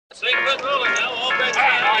6-foot rolling now, all bets down.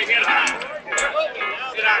 All right, get out. They're moving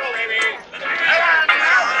now. Get out, baby.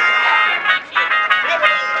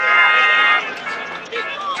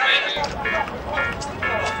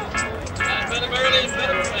 Put him early, put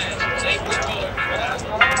him fast. 8-foot roller.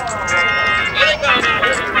 Here they go now.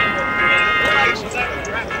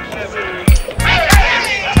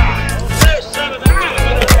 There's 7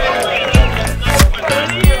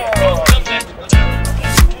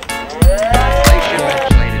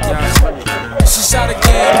 This is how the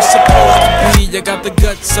game is supposed to be. I got the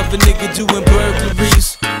guts of a nigga doing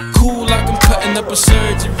burglaries. Cool like I'm cutting up a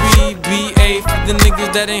surgery. BA for the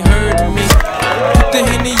niggas that ain't heard of me. Put the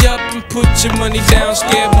Henny up and put your money down.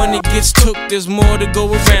 Scared money gets took, there's more to go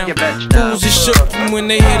around. Fools is shook from when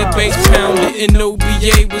they hear the bass pound. Didn't know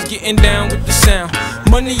BA was getting down with the sound.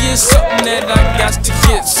 Money is something that I got to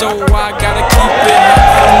get, so I gotta keep it hot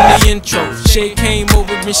from the intro. Shay came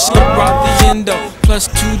over and she brought the endo. Plus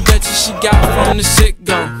 2 Dutchies she got from the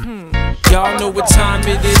sit-go. Y'all know what time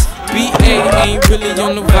it is. BA ain't really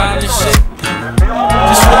on the violent shit.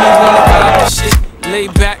 Just really wanna vibe and shit. Lay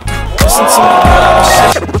back, listen to my vibe and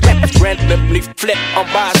shit. Randomly flip on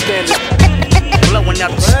bystanders, blowing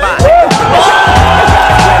out the spot.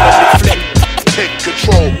 Randomly flip, take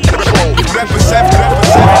control. Represent.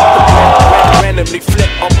 randomly flip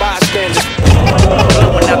on bystanders.